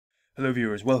Hello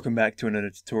viewers, welcome back to another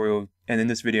tutorial, and in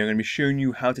this video I'm going to be showing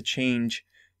you how to change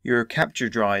your capture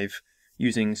drive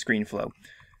using Screenflow.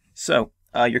 So,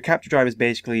 your capture drive is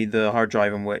basically the hard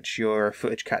drive in which your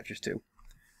footage captures to.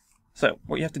 So,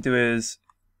 what you have to do is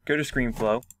go to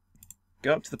Screenflow,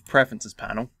 go up to the Preferences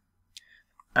panel,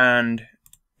 and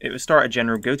it will start at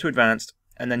General, go to Advanced,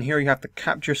 and then here you have the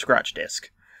Capture Scratch Disk.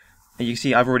 And you can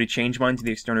see I've already changed mine to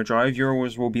the external drive.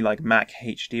 Yours will be like Mac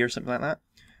HD or something like that.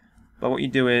 But what you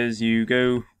do is you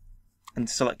go and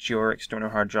select your external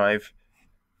hard drive,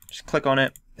 just click on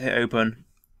it, hit open,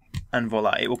 and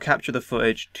voila, it will capture the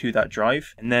footage to that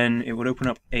drive, and then it would open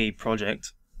up a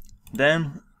project.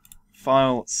 Then,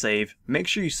 file, save. Make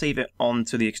sure you save it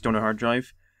onto the external hard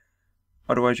drive,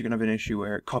 otherwise you're going to have an issue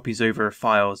where it copies over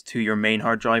files to your main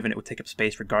hard drive and it will take up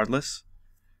space regardless.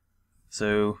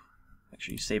 So, make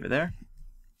sure you save it there.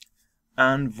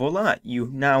 And voila, you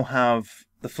now have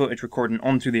the footage recording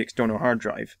onto the external hard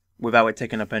drive without it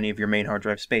taking up any of your main hard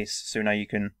drive space. So now you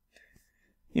can,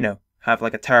 have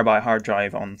like a terabyte hard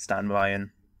drive on standby and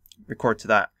record to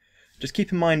that. Just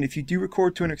keep in mind, if you do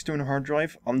record to an external hard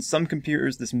drive, on some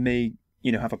computers this may,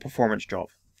 have a performance drop,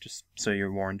 just so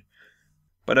you're warned.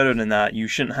 But other than that, you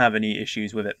shouldn't have any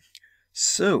issues with it.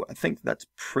 So, I think that's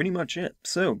pretty much it.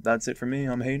 So, that's it for me.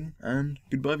 I'm Hayden, and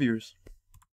goodbye viewers.